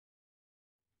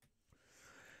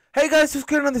Hey guys, what's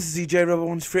going on? This is EJ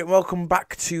Rebel13 and welcome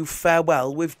back to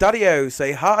Farewell with Daddy-O.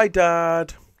 Say hi,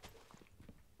 Dad.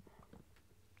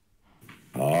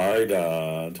 Hi,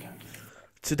 Dad.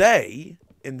 Today,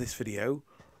 in this video,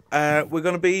 we're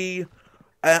going to be...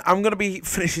 I'm going to be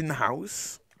finishing the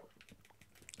house.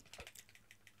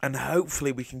 And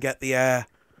hopefully we can get the...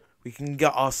 we can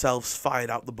get ourselves fired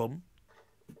out the bum.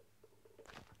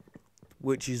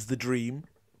 Which is the dream.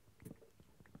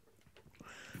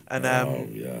 And, Oh,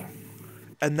 yeah.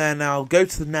 And then I'll go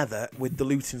to the nether with the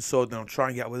looting sword and I'll try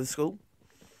and get a wither skull.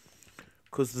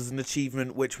 Because there's an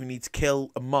achievement which we need to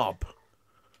kill a mob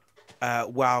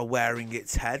while wearing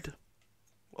its head.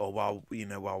 Or while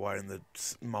wearing the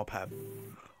mob head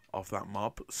of that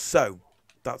mob. So,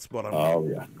 that's what I'm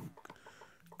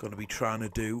going to be trying to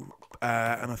do.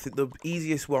 And I think the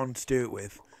easiest one to do it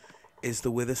with is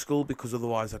the wither skull. Because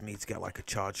otherwise I'd need to get like a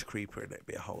charged creeper and it'd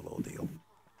be a whole ordeal.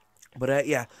 But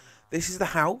yeah, this is the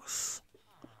house.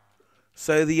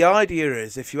 So the idea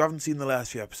is, if you haven't seen the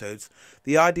last few episodes,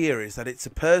 the idea is that it's a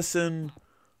person.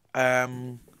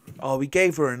 Oh, we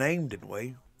gave her a name, didn't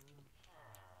we?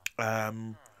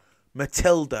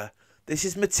 Matilda. This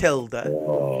is Matilda.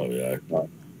 Oh, yeah.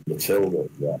 Matilda,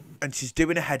 yeah. And she's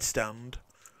doing a headstand.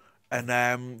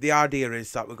 And the idea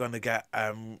is that we're going to get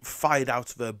fired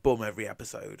out of her bum every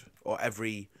episode. Or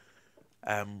every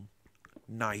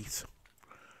night.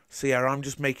 So yeah, I'm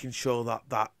just making sure that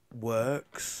that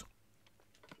works.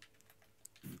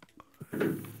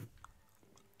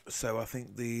 So I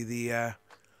think the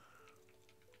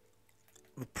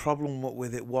problem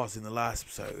with it was in the last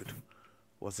episode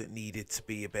was it needed to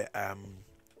be a bit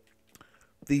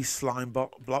these slime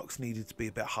blocks needed to be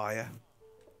a bit higher.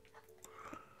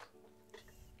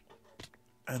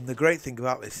 And the great thing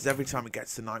about this is every time it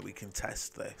gets to night we can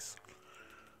test this.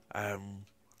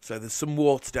 So there's some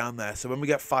water down there. So when we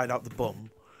get fired out the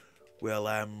bum, we'll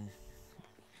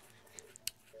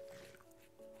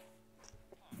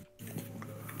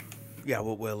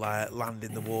we'll land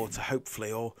in the water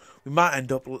hopefully, or we might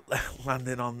end up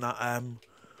landing on that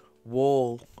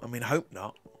wall. I mean, hope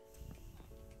not.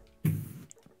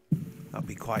 That'd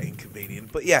be quite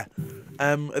inconvenient. But yeah,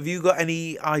 have you got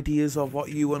any ideas of what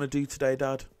you want to do today,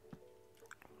 Dad?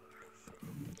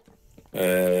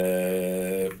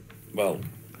 Well,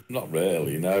 not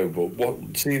really, no. But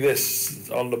what? See this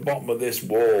on the bottom of this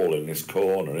wall in this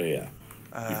corner here.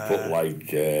 You put like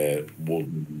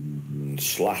wooden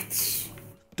slats.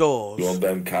 Doors. You want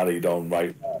them carried on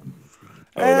right now?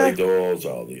 Are they doors?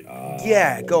 Are they?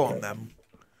 Yeah, go on them.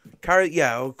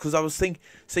 Because I was thinking.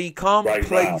 So you can't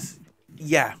place.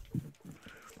 Yeah.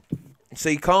 So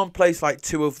you can't place like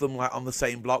two of them like on the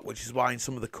same block, which is why in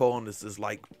some of the corners there's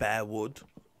like bare wood,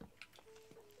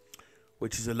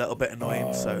 which is a little bit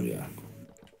annoying. Yeah.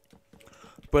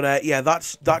 But yeah,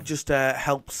 that just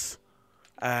helps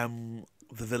the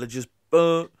villagers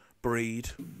breed.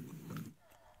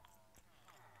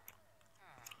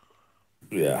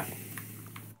 Yeah.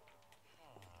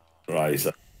 Right.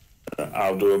 So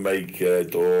how do I make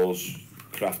doors?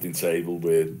 Crafting table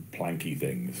with planky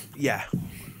things. Yeah.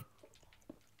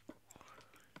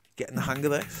 Getting the hang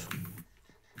of this.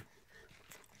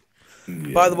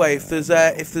 Yeah. By the way, if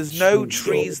there's no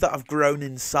trees that have grown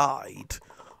inside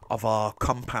of our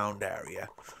compound area,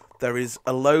 there is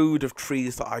a load of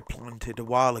trees that I planted a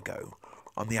while ago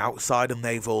on the outside, and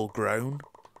they've all grown.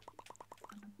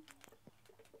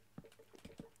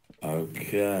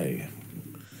 Okay.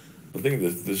 I think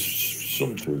there's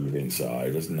some trees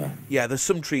inside, isn't there? Yeah, there's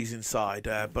some trees inside,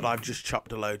 but I've just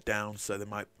chopped a load down, so they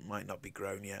might not be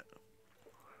grown yet.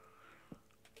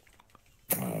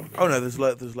 Okay. Oh no, there's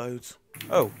loads.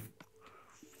 Oh.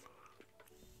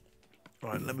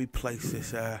 Right, let me place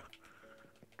this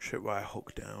tripwire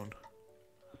hook down.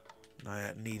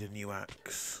 I need a new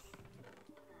axe.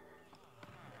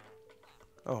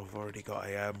 Oh, I've already got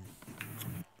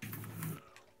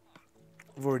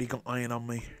iron on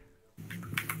me.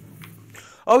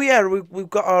 Oh yeah, we've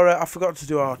got our. I forgot to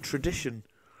do our tradition.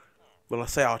 Well, I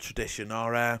say our tradition.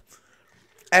 Our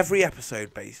every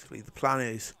episode, basically, the plan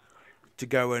is to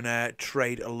go and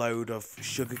trade a load of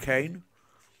sugarcane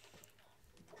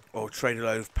or trade a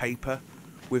load of paper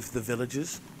with the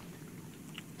villagers,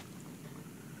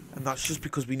 and that's just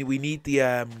because we need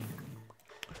the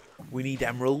we need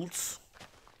emeralds.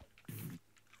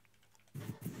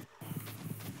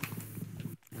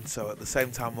 And so at the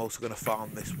same time, I'm also going to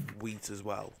farm this wheat as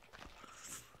well.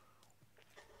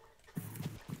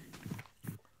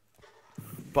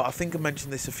 But I think I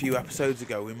mentioned this a few episodes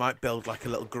ago. We might build like a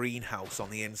little greenhouse on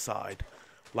the inside,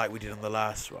 like we did on the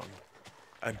last one,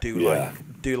 and do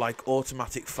like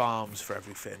automatic farms for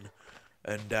everything,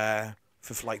 and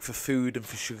for food and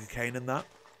for sugarcane and that.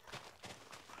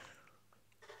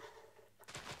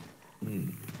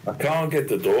 I can't get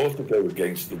the door to go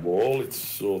against the wall. It's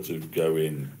sort of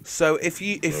going. So if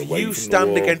you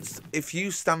stand against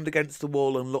the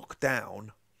wall and look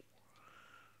down,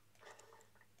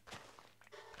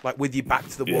 like with your back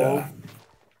to the wall.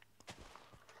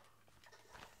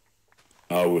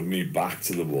 Oh, with me back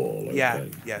to the wall.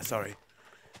 Okay. Yeah. Sorry.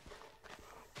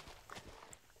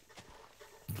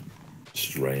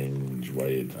 Strange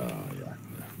way.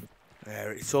 Yeah,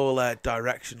 it's all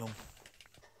directional.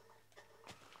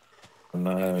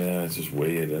 No, yeah, it's just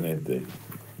weird, isn't it?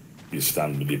 You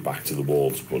stand with your back to the wall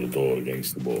to put a door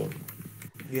against the wall.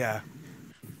 Yeah.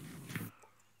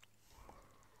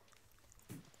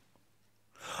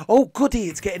 Oh, goody!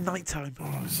 It's getting nighttime.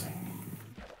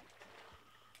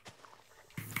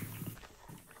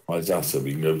 Why is that? So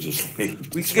we can go to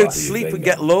sleep. We can go to sleep and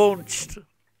get launched.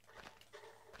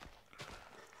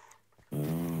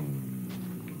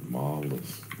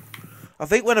 Marvellous. I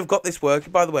think when I've got this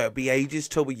working, by the way, it'll be ages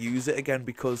till we use it again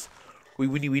because we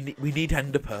need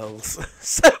ender pearls.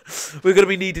 So we're going to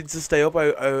be needing to stay up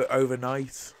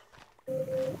overnight.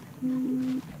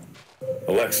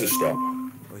 Alexa, stop.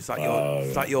 Oh,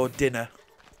 is that your dinner?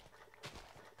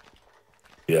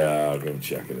 Yeah, I'll go and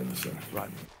check it in a second.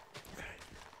 Right.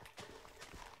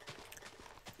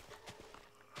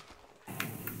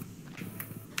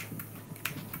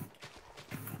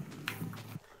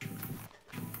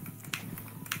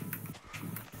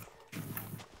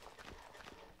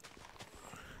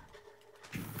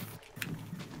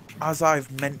 As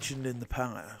I've mentioned in the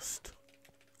past,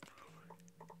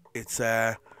 it's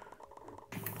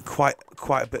quite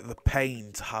a bit of a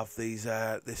pain to have these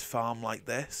this farm like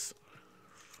this.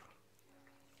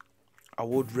 I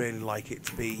would really like it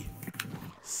to be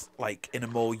like in a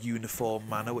more uniform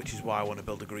manner, which is why I want to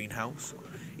build a greenhouse,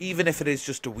 even if it is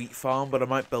just a wheat farm. But I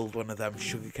might build one of them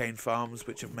sugarcane farms,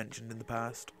 which I've mentioned in the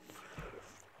past.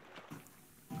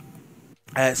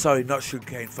 Sorry, not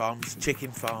sugarcane farms, chicken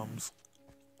farms.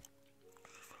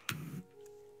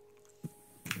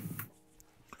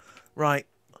 Right,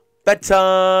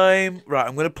 bedtime. Right,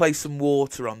 I'm going to place some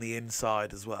water on the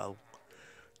inside as well,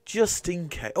 just in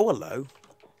case. Oh, hello.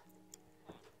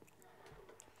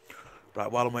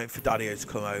 Right, while I'm waiting for Daddy-O to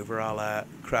come over, I'll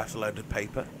craft a load of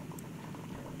paper.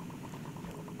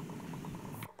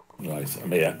 Nice,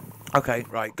 I'm here. Okay,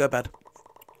 right, go to bed.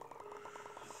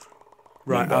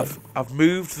 Right, I've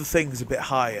moved the things a bit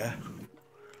higher,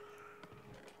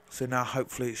 so now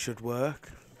hopefully it should work.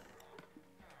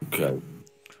 Okay.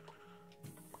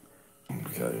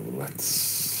 Okay, well, let's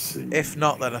see. If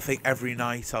not, then I think every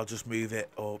night I'll just move it,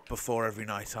 or before every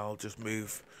night I'll just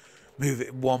move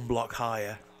it one block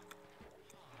higher.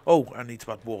 Oh, I need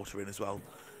to add water in as well,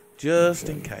 just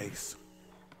in case.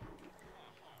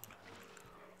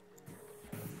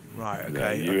 Right,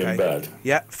 okay, You in bed?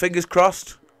 Yeah, fingers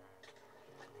crossed.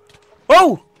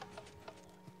 Oh!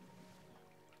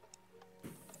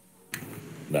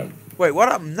 No. Wait, what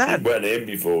happened then? We went in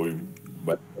before we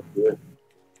went here.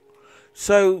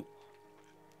 So,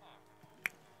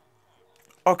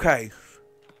 okay,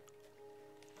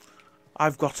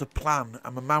 I've got a plan.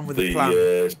 I'm a man with a plan.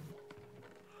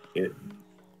 It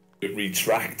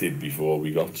retracted before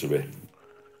we got to it.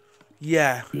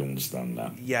 Yeah. You understand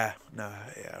that? Yeah. No.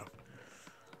 Yeah.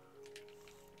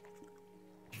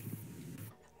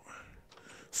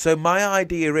 So my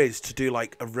idea is to do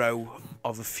like a row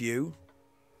of a few.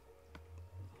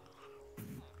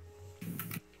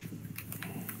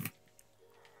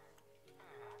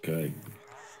 Okay.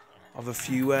 Of a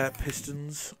few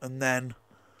pistons, and then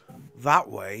that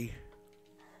way,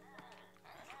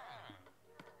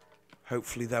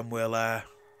 hopefully, then we'll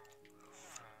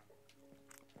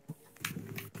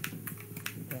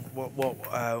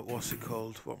what's it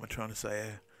called? What am I trying to say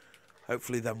here?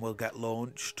 Hopefully, then we'll get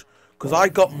launched. Because I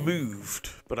got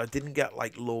moved, but I didn't get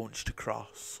like launched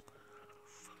across.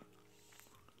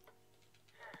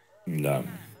 No.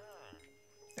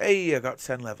 Hey, I got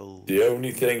 10 levels. The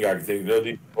only thing I think,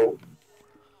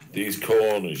 these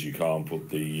corners you can't put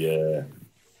the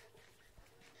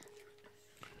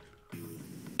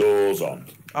doors on.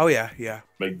 Oh yeah, yeah.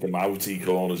 Make them outy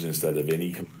corners instead of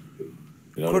inny.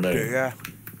 You know Could what I mean? do, yeah.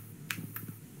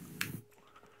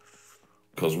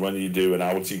 Because when you do an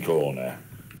outy corner,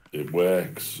 it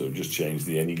works. So just change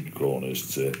the inny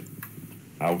corners to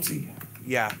outy.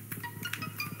 Yeah.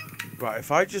 Right,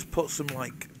 if I just put some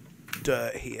like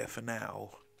dirt here for now,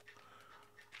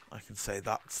 I can say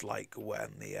that's like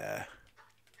when the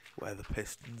where the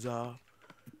pistons are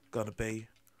gonna be.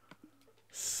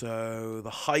 So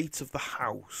the height of the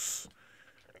house,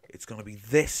 it's gonna be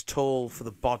this tall for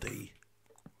the body,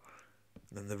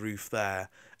 and then the roof there,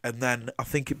 and then I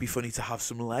think it'd be funny to have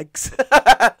some legs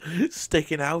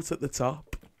sticking out at the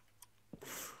top.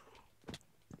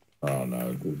 Oh no,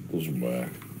 it doesn't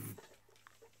work.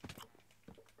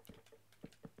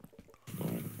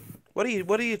 What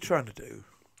are you trying to do?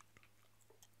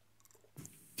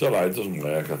 It's alright, it doesn't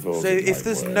work. I thought. So if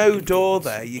there's no door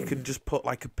there, you can just put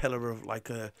like a pillar of like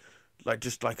a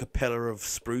pillar of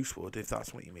spruce wood, if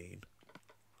that's what you mean.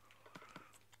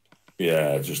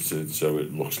 Yeah, just so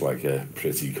it looks like a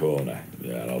pretty corner.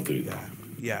 Yeah, I'll do that.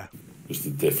 Yeah. Just a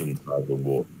different type of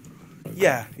wood.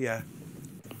 Okay. Yeah.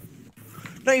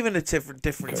 Not even a different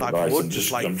type of wood.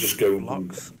 I'm just going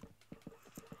blocks.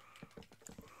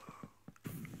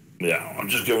 Yeah, I'm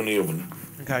just going in the oven.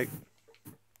 Okay.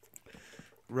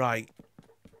 Right.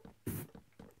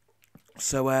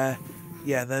 So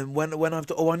yeah. Then when I've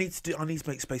done, I need to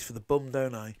make space for the bum,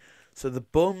 don't I? So the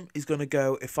bum is gonna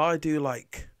go. If I do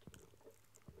like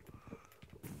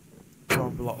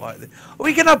one block like this,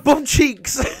 we can have bum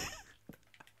cheeks.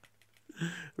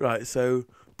 Right. So,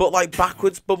 but like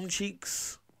backwards bum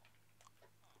cheeks.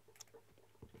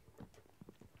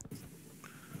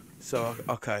 So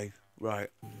okay. Right.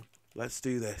 Let's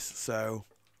do this. So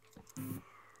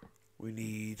we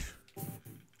need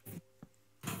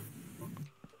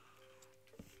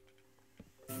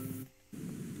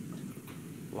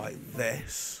like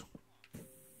this,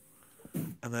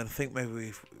 and then I think maybe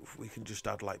if we can just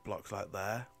add like blocks like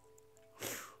there.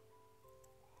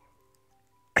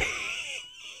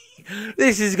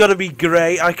 This is gonna be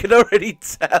great. I can already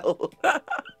tell.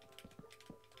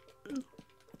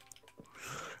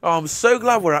 Oh, I'm so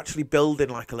glad we're actually building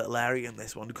like a little area in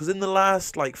this one, because in the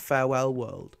last like Farewell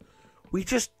World, we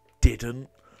just didn't.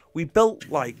 We built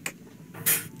like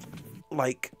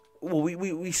well,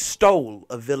 we stole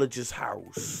a villager's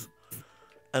house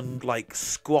and like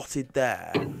squatted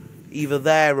there, either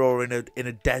there or in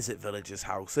a desert villager's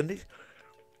house, and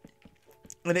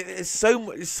it's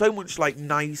so much like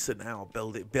nicer now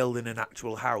building an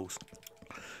actual house,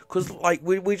 because like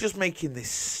we're just making this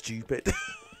stupid.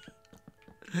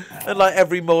 And like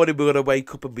every morning we're gonna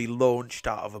wake up and be launched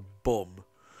out of a bum.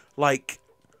 Like,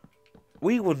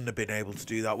 we wouldn't have been able to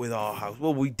do that with our house.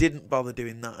 Well, we didn't bother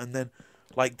doing that, and then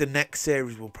like the next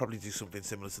series we'll probably do something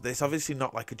similar to this. Obviously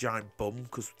not like a giant bum,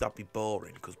 because that'd be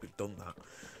boring, because we've done that.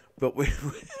 But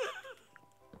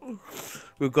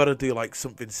we've got to do like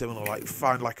something similar, like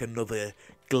find like another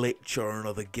glitch or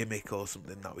another gimmick or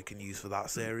something that we can use for that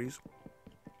series.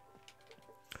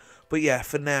 But yeah,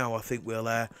 for now, I think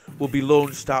we'll be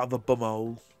launched out of a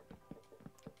bumhole.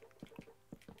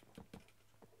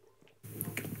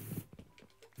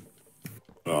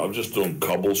 Oh, I've just done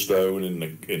cobblestone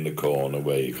in the corner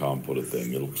where you can't put a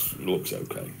thing. It looks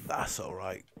okay. That's all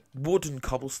right. Wood and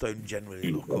cobblestone generally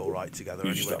look all right together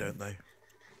anyway, don't they?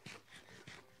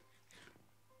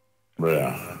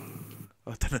 Yeah.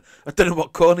 I don't know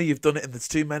what corner you've done it in. There's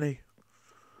too many.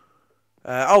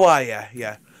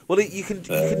 Yeah. Well, you can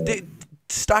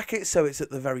stack it so it's at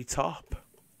the very top.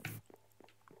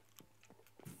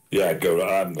 Yeah, I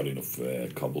haven't got enough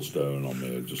cobblestone on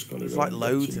me. I've just got to. There's like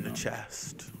loads in a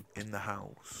chest in the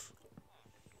house.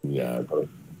 Yeah,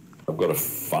 I've got to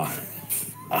find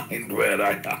where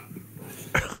I am.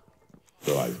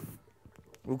 Right.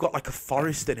 We've got like a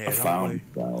forest in here.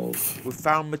 We've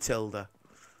found Matilda.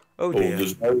 Oh dear.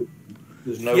 There's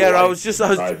no. Yeah, I was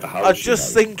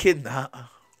just thinking that.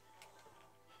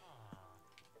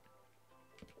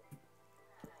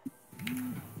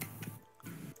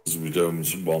 We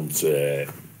don't want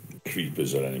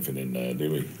creepers or anything in there,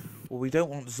 do we? Well, we don't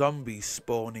want zombies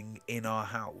spawning in our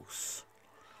house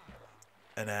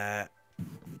and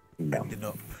ending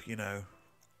up, you know.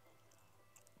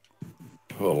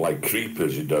 Well, like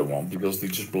creepers you don't want, because they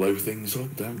just blow things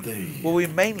up, don't they? Well, we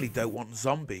mainly don't want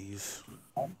zombies.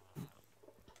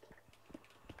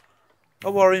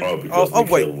 Oh, wait.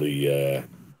 Kill the...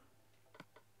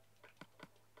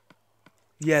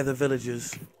 Yeah, the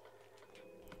villagers.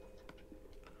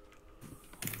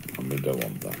 And we don't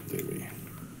want that, do we?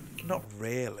 Not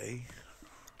really.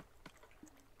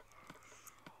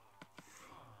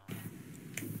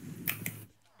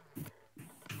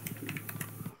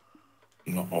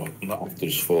 Not after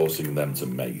just forcing them to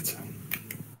mate.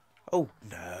 Oh,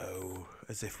 no.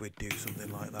 As if we'd do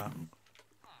something like that.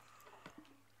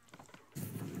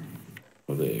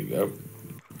 Well, there you go.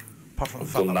 Apart from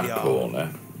I've done that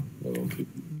corner.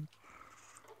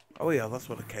 Oh, yeah, that's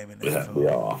what it came in. Yeah, we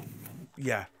are.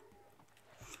 Yeah.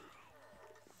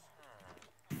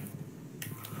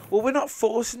 Well, we're not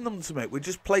forcing them to mate. We're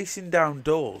just placing down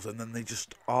doors, and then they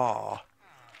just are.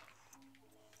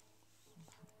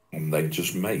 And they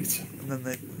just mate. And then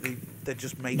they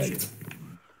just mate.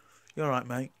 You're right,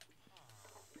 mate.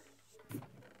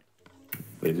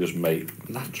 They just mate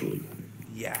naturally.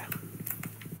 Yeah.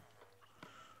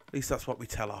 At least that's what we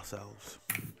tell ourselves.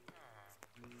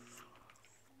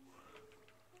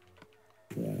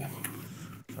 Yeah.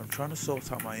 So I'm trying to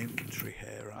sort out my inventory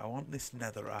here. I want this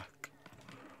netherrack.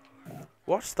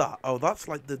 What's that? Oh, that's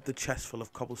like the chest full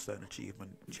of cobblestone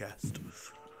achievement chest.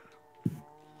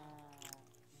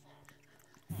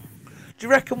 Do you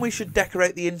reckon we should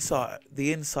decorate the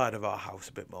inside of our house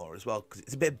a bit more as well? Because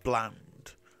it's a bit bland.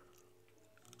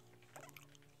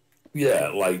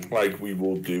 Yeah, like we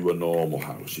would do a normal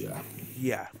house, yeah.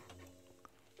 Yeah.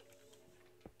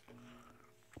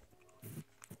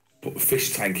 Put a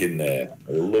fish tank in there.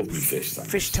 A lovely fish tank.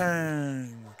 Fish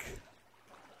tank.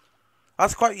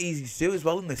 That's quite easy to do as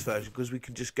well in this version because we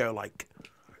can just go like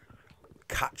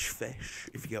catch fish,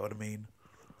 if you get what I mean.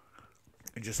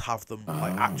 And just have them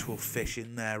like actual fish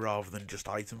in there rather than just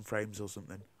item frames or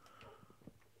something.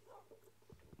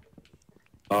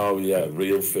 Oh yeah,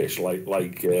 real fish, like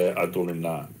I done in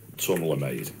that tunnel I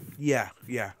made. Yeah,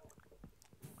 yeah.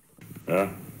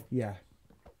 Yeah? Yeah.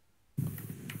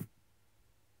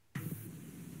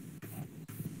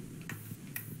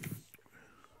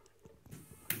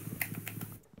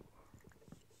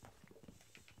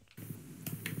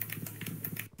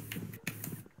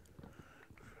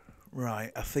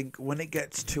 Right, I think when it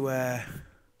gets to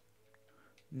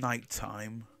night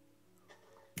time,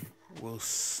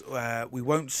 we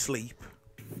won't sleep.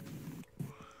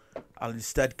 I'll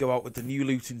instead go out with the new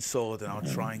looting sword and I'll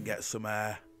try and get some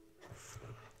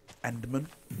Enderman.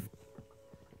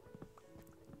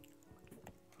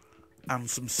 And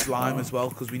some slime as well,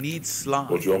 because we need slime.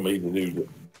 What do you want me to do?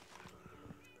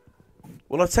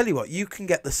 Well, I'll tell you what, you can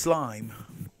get the slime.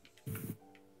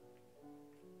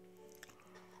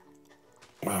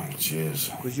 Oh, cheers.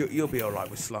 Because you'll be alright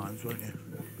with slimes, won't you?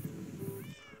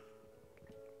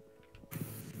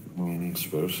 I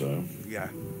suppose so. Yeah.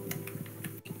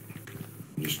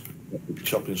 Just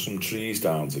chopping some trees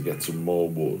down to get some more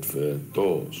wood for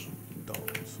doors.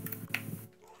 Doors.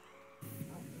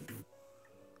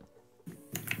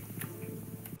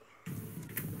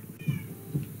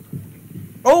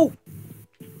 Oh!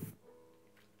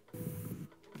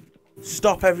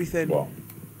 Stop everything. What?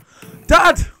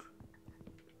 Dad!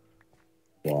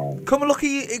 Wow. Come and look at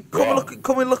you.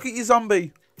 Come and look at your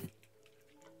zombie.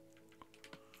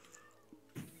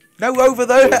 No, over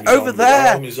there. Over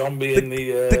there. The zombie in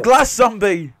the glass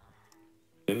zombie.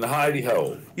 In the hidey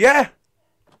hole. Yeah.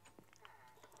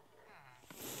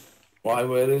 Why?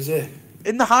 Where is he?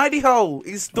 In the hidey hole.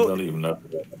 He's I don't even know.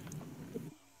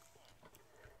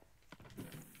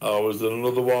 Oh, was there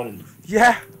another one?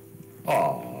 Yeah.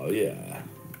 Oh, yeah.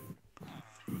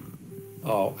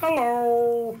 Oh,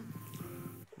 hello.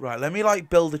 Right, let me like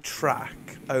build a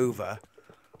track over.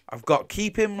 I've got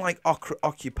keep him like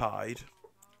occupied.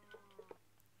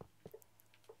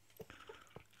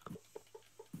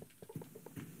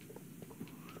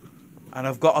 And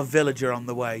I've got a villager on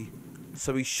the way.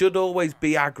 So he should always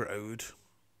be aggroed.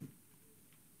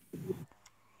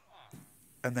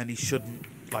 And then he shouldn't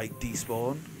like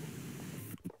despawn.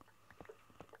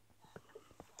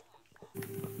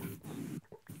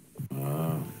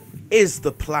 Is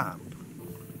the plan.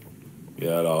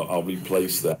 Yeah, I'll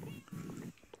replace that.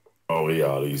 Oh,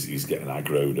 yeah, he's getting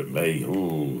aggroed at me.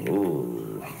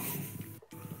 Ooh.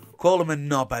 Call him a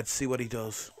knobhead, see what he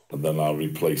does. And then I'll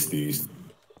replace these.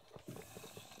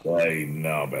 Hey,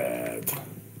 knobhead.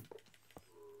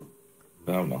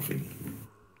 No, nothing.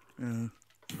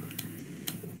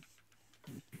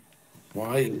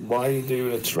 Why are you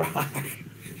doing a track?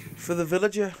 For the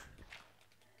villager.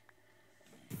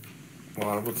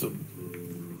 Why would it...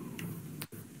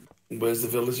 Where's the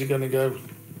villager going to go?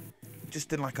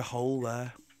 Just in like a hole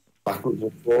there. Backwards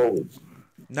and forwards?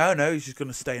 No, he's just going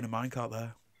to stay in a minecart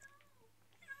there.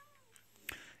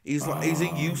 He's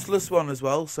a useless one as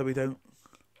well, so we don't...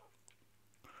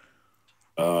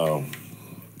 Oh.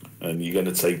 And you're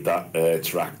going to take that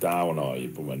track down, are you?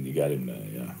 But when you get him there,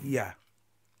 yeah? Yeah.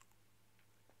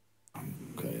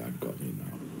 Okay, I've got you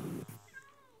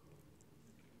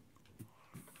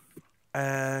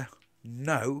now.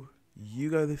 No.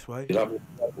 You go this way. You have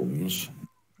problems.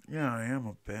 Yeah, I am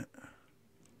a bit.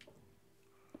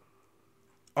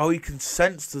 Oh, he can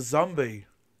sense the zombie.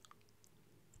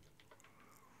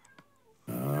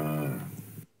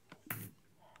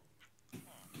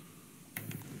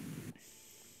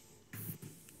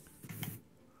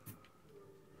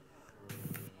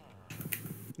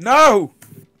 No!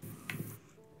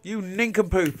 You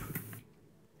nincompoop.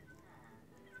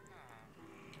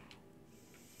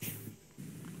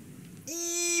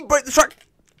 Break the track.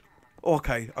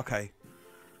 Okay.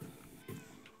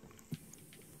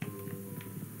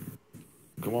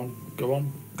 Come on, go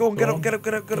on. Go on, get up, get up,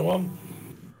 get up, get Go up. on.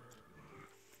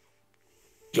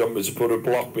 Do you want me to put a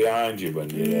block behind you when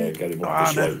you get him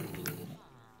up the no. slope?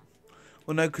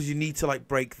 Well, no, because you need to like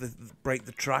break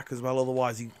the track as well.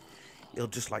 Otherwise, he'll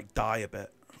just like die a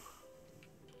bit.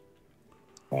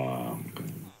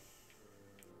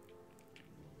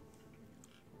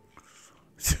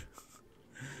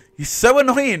 You're so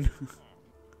annoying.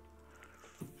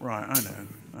 Right, I know.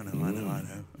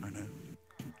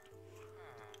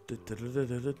 Da, da, da,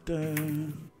 da, da, da.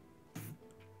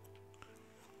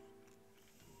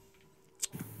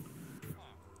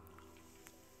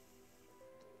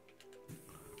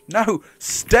 No,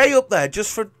 stay up there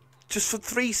just for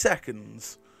 3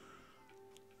 seconds.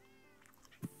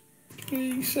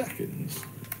 3 seconds.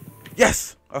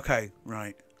 Yes. Okay.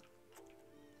 Right.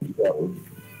 No.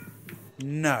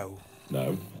 No.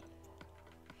 No.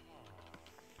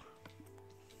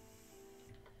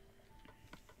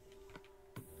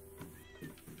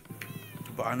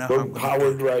 But I know how I'm gonna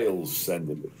Powered do it. rails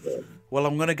sending it there. Well,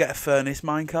 I'm gonna get a furnace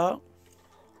minecart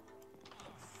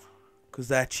because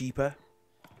they're cheaper.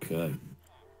 Okay.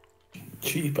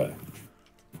 Cheaper.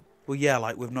 Well, yeah,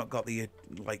 like we've not got the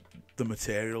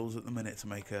materials at the minute to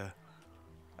make a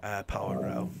power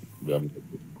rail.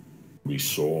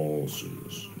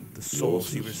 Resources. The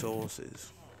saucy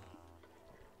resources.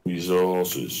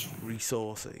 Resources.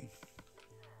 Resourcey.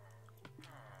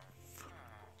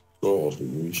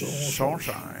 Resources.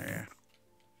 Saucy.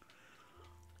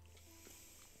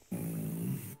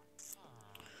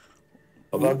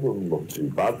 Oh, that doesn't look too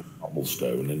bad.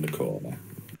 Cobblestone in the corner.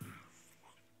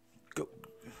 Go.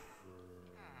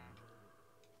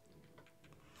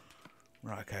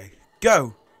 Right, okay.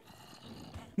 Go!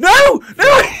 No!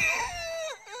 No!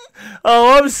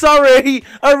 Oh, I'm sorry!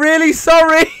 I'm really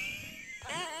sorry!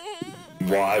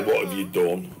 Why? What have you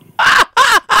done?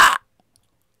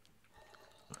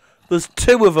 There's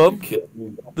 2 of them.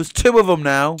 There's 2 of them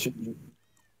now.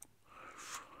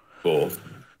 But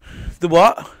The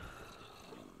what?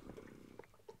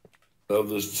 oh,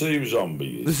 there's 2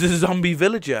 zombies. This is a zombie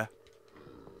villager.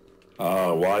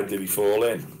 Ah, why did he fall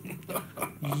in?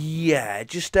 Yeah,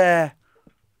 just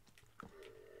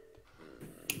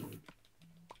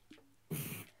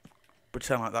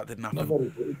pretend like that didn't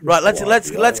happen. Right,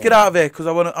 let's get out of here because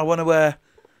I want to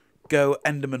go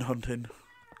Enderman hunting.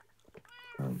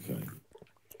 Okay.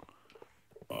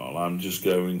 Well, I'm just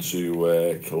going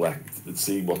to collect and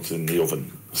see what's in the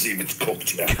oven. See if it's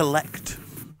cooked yet. Collect.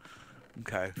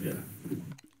 Okay. Yeah.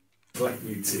 Collect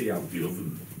me tea out the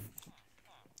oven.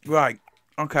 Right.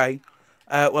 Okay.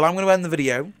 Well, I'm going to end the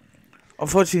video.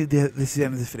 Unfortunately, this is the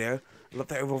end of this video. I love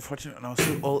that everyone for watching, and I'll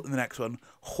see you all in the next one,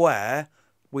 where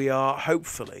we are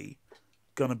hopefully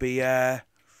going to be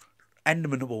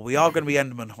Enderman. Well, we are going to be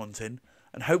Enderman hunting,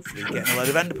 and hopefully getting a load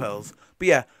of Ender pearls. But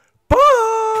yeah, bye.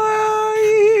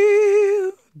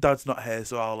 Dad's not here,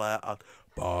 so I'll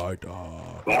bye,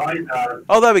 Dad. Bye, Dad.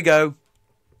 Oh, there we go.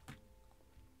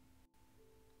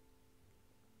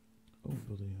 Oh,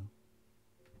 bloody hell.